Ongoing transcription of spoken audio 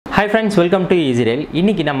Hi friends, welcome to Ecdial.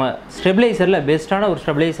 இன்னைக்கு நம்ம ஸ்டெபிலைசர்ல பெஸ்டான ஒரு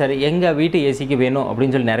ஸ்டெபிலைசர் எங்க வீட்டு ஏசிக்கு வேணும்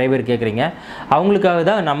அப்படினு சொல்லி நிறைய பேர் கேக்குறீங்க. அவங்களுக்காக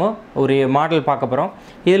தான் நாம ஒரு மாடல் பார்க்க போறோம்.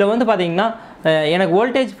 இதுல வந்து பாத்தீங்கன்னா எனக்கு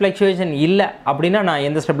வோல்டேஜ் ஃப்ளக்சுவேஷன் இல்ல அப்படினா நான்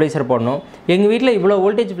எந்த ஸ்டெபிலைசர் போடணும்? எங்க வீட்ல இவ்ளோ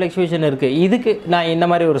வோல்டேஜ் ஃப்ளக்சுவேஷன் இருக்கு. இதுக்கு நான் இந்த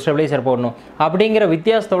மாதிரி ஒரு ஸ்டெபிலைசர் போடணும் அப்படிங்கற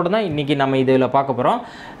வித்தியாசத்தோட தான் இன்னைக்கு நம்ம இதல பார்க்க போறோம்.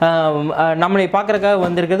 நம்மளை பார்க்கறதுக்காக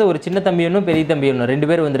வந்திருக்கிறது ஒரு சின்ன தம்பி ஒன்னு பெரிய தம்பி ஒன்னு ரெண்டு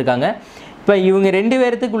பேர் வந்திருக்காங்க. இப்போ இவங்க ரெண்டு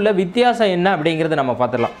பேருக்குள்ள வித்தியாசம் என்ன அப்படிங்கறத நம்ம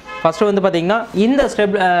பார்த்துடலாம். ஃபர்ஸ்ட் வந்து பாத்தீங்கன்னா இந்த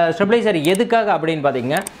ஸ்டெபிலைசர் எதுக்காக அப்படினு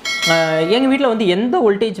பாத்தீங்கன்னா எங்க வீட்ல வந்து எந்த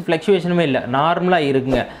வோல்டேஜ் ஃப்ளக்சுவேஷனுமே இல்ல, நார்மலா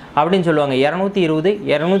இருக்குங்க அப்படினு சொல்லுவாங்க. 220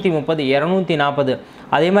 230 240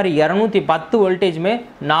 அதே மாதிரி 210 வோல்டேஜ்மே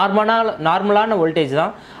நார்மலான வோல்டேஜ்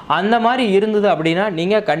தான். அந்த மாதிரி இருந்தது அப்படினா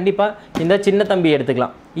நீங்க கண்டிப்பா இந்த சின்ன தம்பி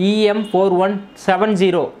எடுத்துக்கலாம்.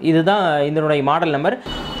 EM4170 இதுதான் இதனுடைய மாடல் நம்பர்.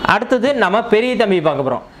 அடுத்து நம்ம பெரிய தம்பி பார்க்க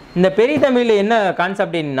போறோம். இந்த பெரிய தமிழ்ல என்ன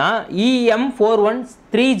கான்செப்ட்னா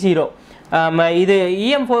EM4130. இது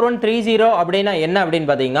EM4130 அப்படினா என்ன அப்படினு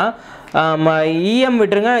பாத்தீங்கன்னா EM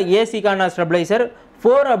விட்டுருங்க, ஏசிக்கான ஸ்டெபிலைசர்.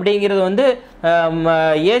 4 அப்படிங்கிறது வந்து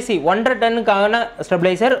ஏசி 110 க்கான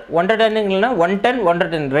ஸ்டெபிலைசர். 110 இல்லனா 110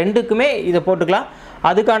 110 ரெண்டுக்குமே இத போட்டுக்கலாம்.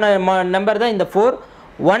 அதுக்கான நம்பர் தான் இந்த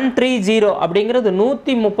 4130 அப்படிங்கிறது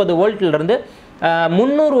 130 வோல்ட்ல இருந்து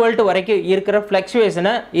 300 வோல்ட் வரைக்கும் இருக்கிற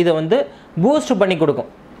ஃப்ளக்சுவேஷனை இது வந்து பூஸ்ட் பண்ணி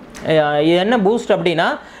கொடுக்கும். என்ன பூஸ்ட் அப்படினா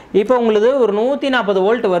இப்போ உங்களுக்கு ஒரு 140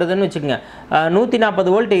 வோல்ட் வருதுன்னு வெச்சுங்க. 140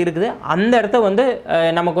 வோல்ட் இருக்குது. அந்த இடத்த வந்து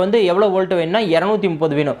நமக்கு வந்து எவ்வளவு வோல்ட் வேணும்னா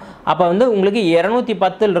 230 வேணும். அப்ப வந்து உங்களுக்கு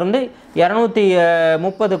 210 ல இருந்து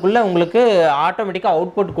 230 குள்ள உங்களுக்கு ஆட்டோமேட்டிக்கா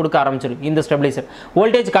அவுட்புட் கொடுக்க ஆரம்பிச்சிரும் இந்த ஸ்டெபிலைசர்.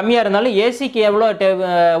 வோல்டேஜ் கம்மியா இருந்தாலும் ஏசிக்கு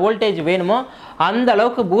எவ்வளவு வோல்டேஜ் வேணுமோ அந்த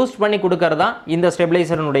அளவுக்கு பூஸ்ட் பண்ணி கொடுக்கறதா இந்த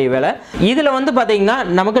ஸ்டெபிலைசரினுடைய வேலை. இதுல வந்து பாத்தீங்கன்னா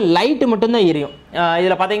நமக்கு லைட் மட்டும் தான் எரியும்.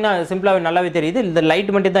 இதுல பாத்தீங்கன்னா சிம்பிளா நல்லாவே தெரியுது, இந்த லைட்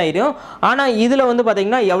மட்டும் தான் எரியும். ஆனா இதுல வந்து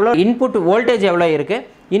பாத்தீங்கன்னா எவ்வளவு இன்புட் வோல்டேஜ் எவ்வளவு இருக்கு,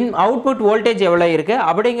 அவுட்புட் வோல்டேஜ் எவ்வளவு இருக்கு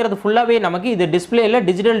அப்படிங்கிறது ஃபுல்லாவே நமக்கு இது டிஸ்ப்ளேல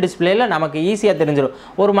டிஜிட்டல் டிஸ்ப்ளேல நமக்கு ஈஸியா தெரிஞ்சிரும்.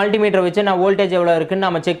 ஒரு மல்டிமீட்டர் வச்சு நான் வோல்டேஜ் எவ்வளவு இருக்குன்னு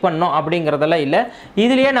நாம செக் பண்ணனும் அப்படிங்கறதெல்லாம் இல்ல.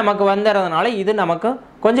 இதுலயே நமக்கு வந்தறதனால இது நமக்கு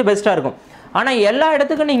கொஞ்சம் பெஸ்டா இருக்கும். ஆனா எல்லா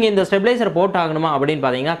இடத்துக்கும் நீங்க இந்த ஸ்டெபிலைசர் போட்டாகணுமா அப்படினு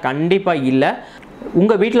பாத்தீங்கன்னா கண்டிப்பா இல்ல.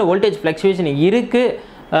 உங்க வீட்ல வோல்டேஜ் ஃப்ளக்சுவேஷன் இருக்கு,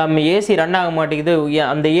 ஏசி ரன் ஆக மாட்டேங்குது,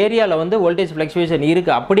 அந்த ஏரியால வந்து வோல்டேஜ் ஃப்ளக்சுவேஷன்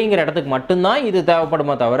இருக்கு அப்படிங்கிற இடத்துக்கு மட்டும் தான் இது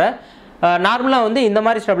தேவைப்படுமா தவிர நார்மலா வந்து இந்த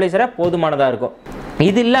மாதிரி ஸ்டெபிலைசரா போதுமானதா இருக்கும்.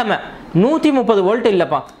 இது இல்லாம 130 வோல்ட்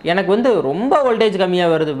இல்லப்பா, எனக்கு வந்து ரொம்ப வோல்டேஜ் கம்மியா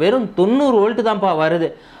வருது, வெறும் 90 வோல்ட் தான்ப்பா வருது,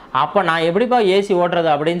 அப்ப நான் எப்படிப்பா ஏசி ஓட்டுறது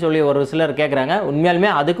அப்படின்னு சொல்லி ஒரு சிலர் கேக்குறாங்க.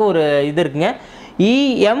 உண்மையாலுமே அதுக்கு ஒரு இது இருக்குங்க.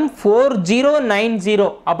 EM4090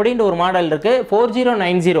 அப்படின்ற ஒரு மாடல் இருக்கு.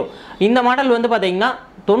 4090 இந்த மாடல் வந்து பாத்தீங்கன்னா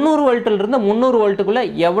 90 வோல்ட்ல இருந்து 300 வோல்ட்டுக்குள்ள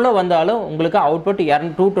எவ்வளவு வந்தாலும் உங்களுக்கு அவுட்புட்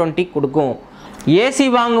 220 கொடுக்கும். ஏசி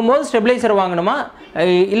வாங்கும்போது ஸ்டெபிலைசர் வாங்கணுமா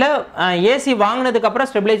இல்ல ஏசி வாங்குனதுக்கு அப்புறம்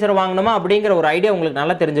ஸ்டெபிலைசர் வாங்கணுமா அப்படிங்கிற ஒரு ஐடியா உங்களுக்கு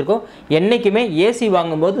நல்லா தெரிஞ்சிருக்கும். என்னைக்குமே ஏசி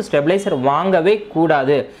வாங்கும்போது ஸ்டெபிலைசர் வாங்கவே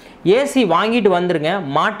கூடாது. ஏசி வாங்கிட்டு வந்துருங்க,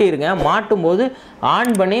 மாட்டிருங்க, மாட்டும்போது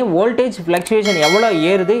ஆன் பண்ணி வோல்டேஜ் ஃப்ளக்சுவேஷன் எவ்வளோ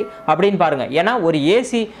ஏறுது அப்படின்னு பாருங்க. ஏன்னா ஒரு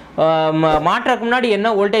ஏசி மாட்டுறதுக்கு முன்னாடி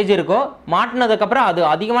என்ன வோல்டேஜ் இருக்கோ மாட்டினதுக்கப்புறம் அது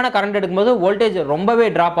அதிகமான கரண்ட் எடுக்கும்போது வோல்டேஜ் ரொம்பவே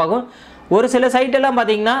ட்ராப் ஆகும். ஒரு சில சைட்டெல்லாம்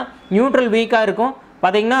பார்த்தீங்கன்னா நியூட்ரல் வீக்காக இருக்கும்,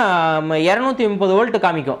 பார்த்தீங்கன்னா 230 வோல்ட்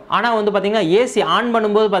காமிக்கும். ஆனால் வந்து பார்த்தீங்கன்னா ஏசி ஆன்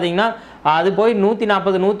பண்ணும்போது பார்த்தீங்கன்னா அது போய்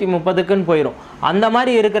 140 130க்குன்னு போயிடும். அந்த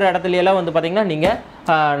மாதிரி இருக்கிற இடத்துல எல்லாம் வந்து பார்த்தீங்கன்னா நீங்கள்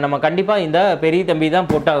நம்ம கண்டிப்பாக இந்த பெரிய தம்பி தான்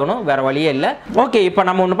போட்டாகணும், வேற வழியே இல்லை. ஓகே, இப்போ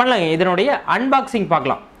நம்ம ஒன்று பண்ணலாம், இதனுடைய அன்பாக்சிங்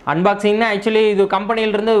பார்க்கலாம். அன்பாக்சிங்னா ஆக்சுவலி இது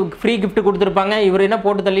கம்பெனியிலிருந்து ஃப்ரீ கிஃப்ட் கொடுத்துருப்பாங்க, இவர் என்ன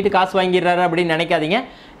போட்டு தள்ளிட்டு காசு வாங்கிடுறாரு அப்படின்னு நினைக்காதீங்க.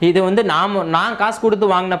 இது வந்து நான் காசு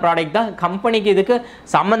கொடுத்து வாங்கின ப்ராடக்ட் தான், கம்பெனிக்கு இதுக்கு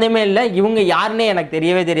சம்மந்தமே இல்லை. இவங்க யாருன்னே எனக்கு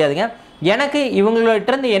தெரியவே தெரியாதுங்க. எனக்கு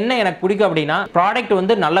இவங்கள்ட்ட இருந்து என்ன எனக்கு பிடிக்கும் அப்படின்னா ப்ராடக்ட்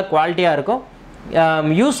வந்து நல்ல குவாலிட்டியாக இருக்கும்,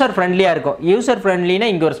 யூசர் ஃப்ரெண்ட்லியாக இருக்கும். யூசர் ஃப்ரெண்ட்லினா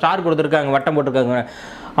இங்கே ஒரு ஸ்டார் கொடுத்துருக்காங்க, வட்டம் போட்டிருக்காங்க.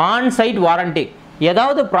 ஆன் சைட் வாரண்டி,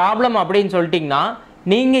 ஏதாவது ப்ராப்ளம் அப்படின்னு சொல்லிட்டிங்கன்னா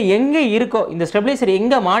நீங்கள் எங்கே இருக்கோ இந்த ஸ்டெபிலைசர்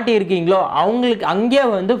எங்கே மாட்டி இருக்கீங்களோ அவங்களுக்கு அங்கேயே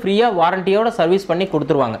வந்து ஃப்ரீயாக வாரண்டியோட சர்வீஸ் பண்ணி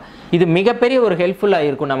கொடுத்துருவாங்க. இது மிகப்பெரிய ஒரு ஹெல்ப்ஃபுல்லாக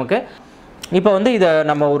இருக்கும் நமக்கு. இப்போ வந்து இதை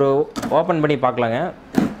நம்ம ஒரு ஓப்பன் பண்ணி பார்க்கலாங்க.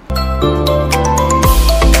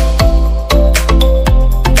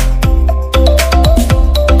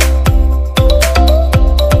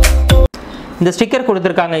 இந்த ஸ்டிக்கர்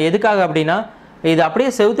கொடுத்துருக்காங்க எதுக்காக அப்படின்னா இது அப்படியே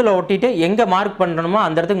செவுத்துல ஒட்டிட்டு எங்கே மார்க் பண்ணணுமோ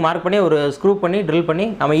அந்த இடத்துக்கு மார்க் பண்ணி ஒரு ஸ்க்ரூ பண்ணி ட்ரில் பண்ணி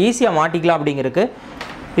நம்ம ஈஸியாக மாட்டிக்கலாம் அப்படிங்கிறதுக்கு.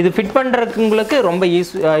 இது ஃபிட் பண்ணுறதுங்களுக்கு ரொம்ப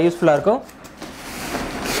யூஸ்ஃபுல்லாக இருக்கும்.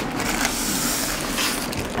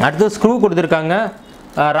 அடுத்து ஸ்க்ரூ கொடுத்துருக்காங்க,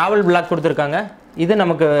 ராவல் பிளாக் கொடுத்துருக்காங்க, இது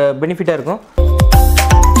நமக்கு பெனிஃபிட்டாக இருக்கும்.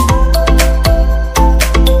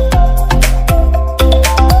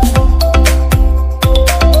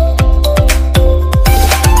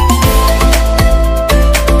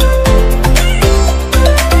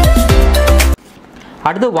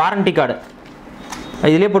 அடுத்து வாரண்டி கார்டு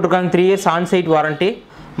இதிலே போட்டிருக்காங்க 3 years onsite warranty,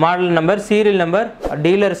 model number, serial number,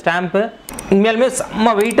 dealer stamp. உண்மையாலுமே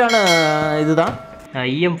செம்ம வெயிட்டான இதுதான்.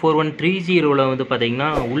 EM4130 வந்து பார்த்திங்கன்னா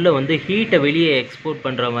உள்ளே வந்து ஹீட்டை வெளியே எக்ஸ்போர்ட்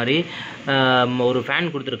பண்ணுற மாதிரி ஒரு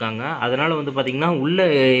ஃபேன் கொடுத்துருக்காங்க. அதனால் வந்து பார்த்திங்கன்னா உள்ளே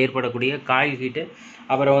ஏற்படக்கூடிய காயில் ஹீட்டு,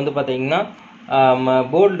 அப்புறம் வந்து பார்த்திங்கன்னா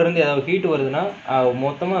போர்ட்லேருந்து ஏதாவது ஹீட் வருதுன்னா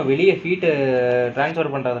மொத்தமாக வெளியே ஹீட்டு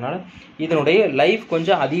ட்ரான்ஸ்ஃபர் பண்ணுறதுனால இதனுடைய லைஃப்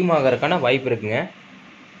கொஞ்சம் அதிகமாகறதுக்கான வாய்ப்பு இருக்குங்க.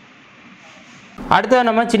 அடுத்த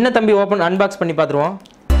நம்ம சின்ன தம்பி அன்பாக்ஸ் பண்ணி பார்த்துருவோம்.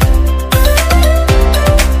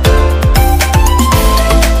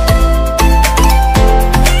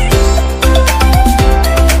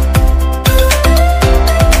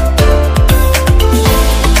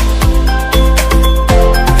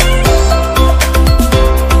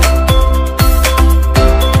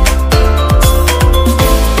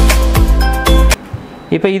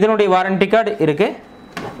 இப்போ இதனுடைய வாரண்டி கார்டு இருக்குது,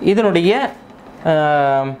 இதனுடைய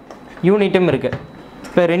யூனிட்டும் இருக்குது.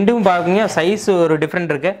 இப்போ ரெண்டும் பார்க்குங்க சைஸ் ஒரு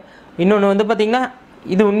டிஃப்ரெண்ட் இருக்குது. இன்னொன்று வந்து பார்த்திங்கன்னா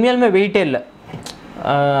இது உண்மையாலுமே வெயிட்டே இல்லை,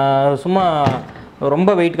 சும்மா ரொம்ப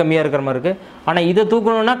வெயிட் கம்மியாக இருக்கிற மாதிரி இருக்குது. ஆனால் இதை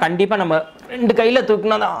தூக்கணுன்னா கண்டிப்பாக நம்ம 2 கையில்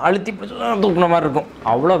தூக்கினா தான் அழுத்தி தூக்குன மாதிரி இருக்கும்,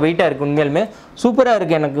 அவ்வளோ வெயிட்டாக இருக்குது. உண்மையாலுமே சூப்பராக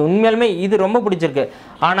இருக்குது, எனக்கு உண்மையாலுமே இது ரொம்ப பிடிச்சிருக்கு.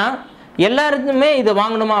 ஆனால் எல்லாருக்குமே இதை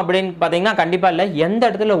வாங்கணுமா அப்படின்னு பார்த்தீங்கன்னா கண்டிப்பாக இல்லை. எந்த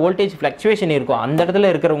இடத்துல வோல்டேஜ் ஃப்ளக்சுவேஷன் இருக்கோ அந்த இடத்துல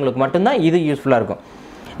இருக்கிறவங்களுக்கு மட்டும்தான் இது யூஸ்ஃபுல்லாக இருக்கும்.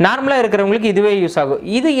 நார்மலாக இருக்கிறவங்களுக்கு இதுவே யூஸ் ஆகும்.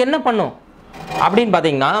 இது என்ன பண்ணும் அப்படின்னு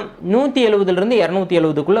பார்த்தீங்கன்னா 170லேருந்து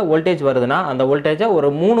 270க்குள்ளே வோல்டேஜ் வருதுன்னா அந்த வோல்டேஜை ஒரு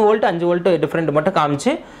 3 வோல்ட் 5 வோல்ட் டிஃப்ரெண்ட் மட்டும்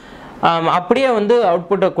காமிச்சு அப்படியே வந்து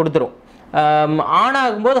அவுட்புட்டை கொடுத்துரும். ஆன்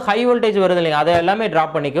ஆகும்போது ஹை வோல்டேஜ் வருது இல்லைங்க, அதை எல்லாமே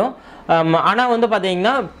ட்ராப் பண்ணிக்கும். ஆனால் வந்து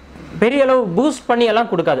பார்த்தீங்கன்னா பெரிய அளவு பூஸ்ட் பண்ணி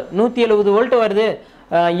எல்லாம் கொடுக்காது. 170 வோல்ட் வருது,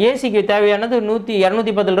 ஏசிக்கு தேவையானது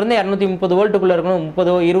 210லேருந்து 230 வோல்ட்டுக்குள்ளே இருக்கணும்.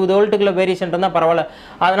 20 வோல்ட்டுக்குள்ளே வேரியேஷன் இருந்தால் பரவாயில்ல.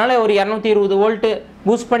 அதனால் ஒரு 220 வோல்ட்டு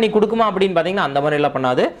பூஸ்ட் பண்ணி கொடுக்குமா அப்படின்னு பார்த்தீங்கன்னா அந்த மாதிரிலாம்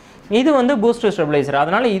பண்ணாது. இது வந்து பூஸ்ட் ஸ்டெபிளைசர்,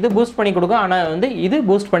 அதனால் இது பூஸ்ட் பண்ணி கொடுக்கும், ஆனால் வந்து இது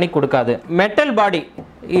பூஸ்ட் பண்ணி கொடுக்காது. மெட்டல் பாடி,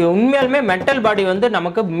 உண்மையாலுமே மெட்டல் பாடி வந்து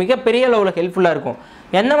நமக்கு மிகப்பெரிய அளவில் ஹெல்ப்ஃபுல்லாக இருக்கும்.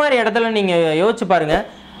 எந்த மாதிரி இடத்துல நீங்கள் யோசிச்சு பாருங்கள்.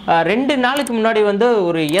 2 நாளுக்கு முன்னாடி வந்து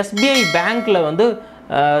ஒரு எஸ்பிஐ பேங்க்கில் வந்து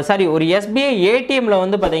ஒரு எஸ்பிஐ ஏடிஎம்மில்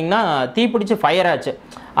வந்து பார்த்திங்கன்னா தீப்பிடிச்சு ஃபயர் ஆச்சு.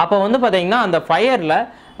 அப்போ வந்து பார்த்திங்கன்னா அந்த ஃபயரில்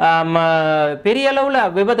பெரிய அளவில்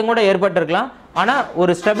விபத்து கூட ஏற்பட்டிருக்கலாம். ஆனால்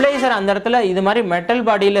ஒரு ஸ்டெபிளைசர் அந்த இடத்துல இது மாதிரி மெட்டல்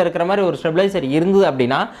பாடியில் இருக்கிற மாதிரி ஒரு ஸ்டெபிளைசர் இருந்தது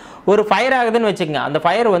அப்படின்னா ஒரு ஃபயர் ஆகுதுன்னு வச்சுக்கோங்க, அந்த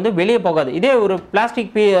ஃபயர் வந்து வெளியே போகாது. இதே ஒரு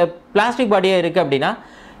பிளாஸ்டிக் பாடியாக இருக்குது அப்படின்னா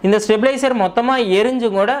இந்த ஸ்டெபிளைசர் மொத்தமாக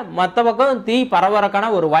எரிஞ்சும் கூட மற்ற பக்கம் தீ பரவறக்கான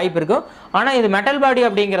ஒரு வாய்ப்பு இருக்கும். ஆனால் இது மெட்டல் பாடி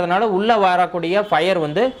அப்படிங்கிறதுனால உள்ளே வரக்கூடிய ஃபயர்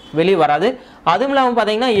வந்து வெளியே வராது. அதுவும் இல்லாமல்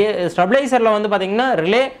பார்த்தீங்கன்னா ஸ்டெபிளைசரில் வந்து பார்த்திங்கன்னா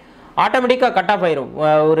ரிலே ஆட்டோமேட்டிக்காக கட் ஆஃப் ஆயிரும்.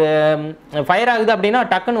 ஒரு ஃபயர் ஆகுது அப்படின்னா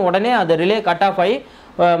டக்குன்னு உடனே அது ரிலே கட் ஆஃப் ஆகி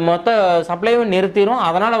மொத்த சப்ளையும் நிறுத்திடும்.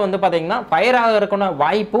 அதனால் வந்து பார்த்திங்கன்னா ஃபயர் ஆகிறதுக்கான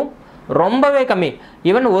வாய்ப்பும் ரொம்பவே கம்மி.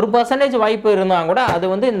 ஈவன் 1% வாய்ப்பு இருந்தால் கூட அது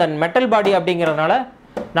வந்து இந்த மெட்டல் பாடி அப்படிங்கிறதுனால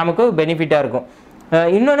நமக்கு பெனிஃபிட்டாக இருக்கும்.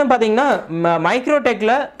 இன்னொன்று பார்த்தீங்கன்னா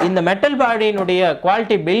மைக்ரோடெக்கில் இந்த மெட்டல் பாடியினுடைய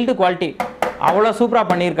குவாலிட்டி, பில்டு குவாலிட்டி அவ்வளோ சூப்பராக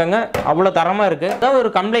பண்ணியிருக்காங்க, அவ்வளோ தரமாக இருக்குது. ஏதாவது ஒரு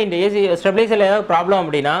கம்ப்ளைண்ட் ஏசி ஸ்டெபிளைசரில் ஏதாவது ப்ராப்ளம்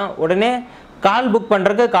அப்படின்னா உடனே கால் புக்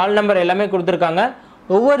பண்ணுறதுக்கு கால் நம்பர் எல்லாமே கொடுத்துருக்காங்க.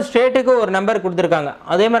 ஒவ்வொரு ஸ்டேட்டுக்கும் ஒரு நம்பர் கொடுத்துருக்காங்க,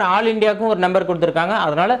 அதே மாதிரி ஆல் இண்டியாவுக்கும் ஒரு நம்பர் கொடுத்துருக்காங்க.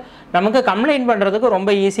 அதனால் நமக்கு கம்ப்ளைண்ட் பண்ணுறதுக்கு ரொம்ப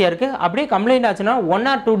ஈஸியாக இருக்குது. அப்படியே கம்ப்ளைண்ட் ஆச்சுன்னா 1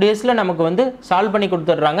 or 2 டேஸில் நமக்கு வந்து சால்வ் பண்ணி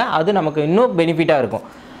கொடுத்துட்றாங்க. அது நமக்கு இன்னும் பெனிஃபிட்டாக இருக்கும்.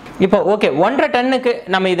 இப்போ ஓகே 1.5 டன்னுக்கு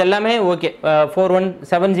நம்ம இதெல்லாமே ஓகே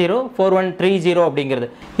 4170 4130 அப்படிங்கிறது.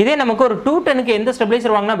 இதே நமக்கு ஒரு 2 டன்னுக்கு எந்த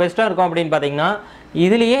ஸ்டெபிளைசர் வாங்கினா பெஸ்ட்டாக இருக்கும் அப்படின்னு பார்த்தீங்கன்னா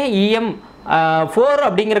இதுலேயே EM4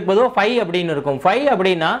 அப்படிங்கிறதுக்கு பொதுவாக 5 அப்படின்னு இருக்கும். 5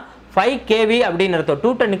 அப்படின்னா 5 kV அப்படின்னு அர்த்தம்.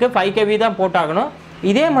 2 டன்னுக்கு 5 kV தான் போட்டாகணும்.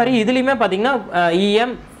 இதே மாதிரி இதுலேயுமே பார்த்தீங்கன்னா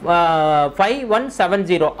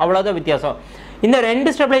EM5170 அவ்வளோதான் வித்தியாசம். இந்த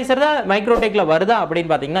 2 ஸ்டெபிளைசர் தான் மைக்ரோடெக்கில் வருதா அப்படின்னு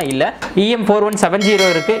பார்த்தீங்கன்னா இல்லை. EM4170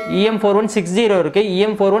 இருக்குது, EM4160 இருக்குது,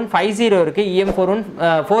 EM4150 இருக்குது,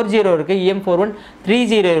 EM4140 இருக்குது,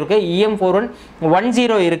 EM4130 இருக்குது,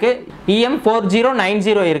 EM4110 இருக்குது,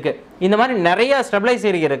 EM4090 இருக்குது. இந்த மாதிரி நிறைய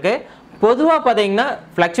ஸ்டெபிளைசர் இருக்குது. பொதுவாக பார்த்தீங்கன்னா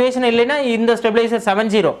ஃப்ளக்சுவேஷன் இல்லைன்னா இந்த ஸ்டெபிளைசர்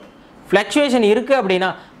 70 ஃப்ளக்சுவேஷன் இருக்குது அப்படின்னா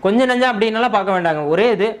கொஞ்சம் நஞ்சா அப்படின்னாலாம் பார்க்க வேண்டாங்க, ஒரே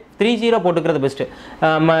இது 30 போட்டுக்கிறது பெஸ்ட்டு.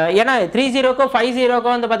 ஏன்னா 30க்கும்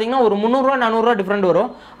 50க்கும் வந்து பார்த்தீங்கன்னா ஒரு 300 400 டிஃப்ரெண்ட் வரும்.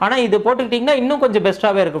 ஆனால் இது போட்டுக்கிட்டிங்கன்னா இன்னும் கொஞ்சம்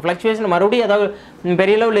பெஸ்ட்டாகவே இருக்கும். ஃப்ளக்சுவேஷன் மறுபடியும் ஏதாவது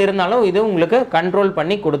பெரிய லெவலில் இருந்தாலும் இது உங்களுக்கு கண்ட்ரோல்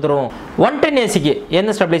பண்ணி கொடுத்துரும். 110 ஏசிக்கு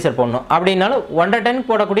எந்த ஸ்டெபிளைசர் போடணும் அப்படின்னாலும் 110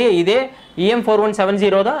 போடக்கூடிய இதே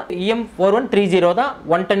EM4170 தான், EM4130 தான்.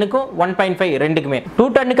 110க்கும் 1.5 ரெண்டுக்குமே. 2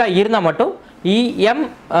 டன்னுக்காக இருந்தால் மட்டும்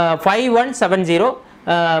EM5170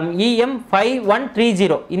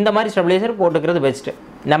 EM5130 இந்த மாதிரி ஸ்டெபிளைசர் போட்டுக்கிறது பெஸ்ட்டு.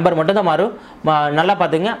 நம்பர் மட்டும் தான் மாறும், நல்லா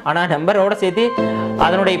பார்த்துங்க. ஆனால் நம்பரோட சேர்த்து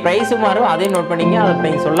அதனுடைய ப்ரைஸும் மாறும், அதையும் நோட் பண்ணிங்க. அதை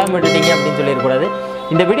நீங்கள் சொல்லாமல் விட்டுட்டீங்க அப்படின்னு சொல்லிடக்கூடாது.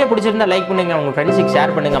 இந்த வீடியோ பிடிச்சிருந்தா லைக் பண்ணுங்க, உங்க ஃப்ரெண்ட்ஸுக்கு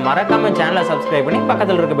ஷேர் பண்ணுங்க, மறக்காம சேனலை சப்ஸ்கிரைப் பண்ணி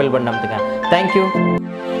பக்கத்தில் இருக்க பெல் பட்டன் அமுத்துங்க. தேங்க்யூ.